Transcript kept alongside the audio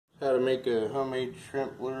how to make a homemade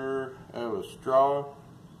shrimp lure out of straw.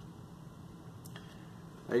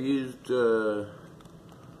 I used a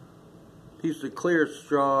piece of clear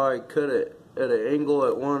straw. I cut it at an angle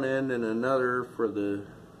at one end and another for the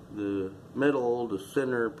middle, the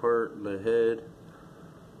center part, and the head.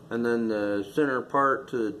 And then the center part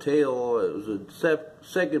to the tail, it was a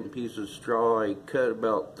second piece of straw. I cut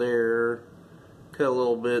about there, cut a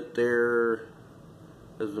little bit there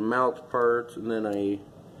as the mouth parts, and then I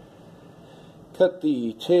cut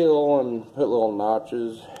the tail and put little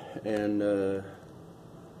notches, and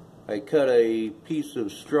I cut a piece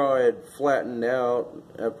of straw I had flattened out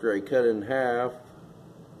after I cut it in half,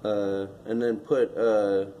 and then put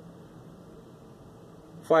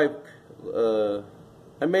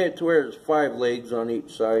I made it to where it's 5 legs on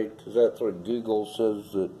each side, because that's what Google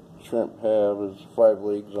says that shrimp have, is 5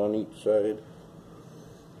 legs on each side.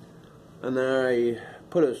 And then I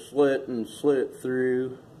put a slit and slit it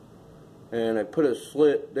through, and I put a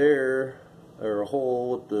slit there, or a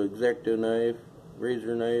hole with the X-Acto knife,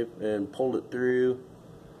 razor knife, and pulled it through,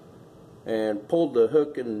 and pulled the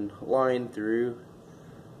hook and line through,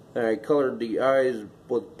 and I colored the eyes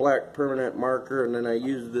with black permanent marker, and then I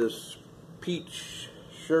used this peach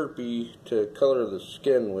Sharpie to color the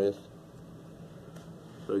skin with,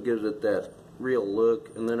 so it gives it that real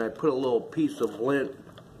look. And then I put a little piece of lint,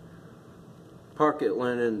 pocket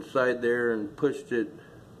lint, inside there and pushed it,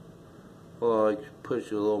 well, I could push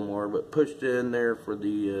it a little more, but pushed it in there for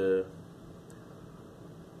the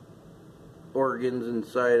organs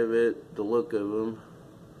inside of it, the look of them.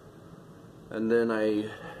 And then I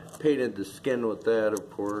painted the skin with that, of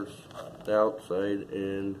course, the outside,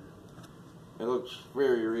 and it looks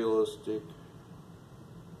very realistic.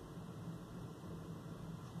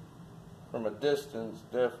 From a distance,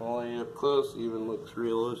 definitely. Up close, even looks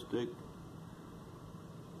realistic.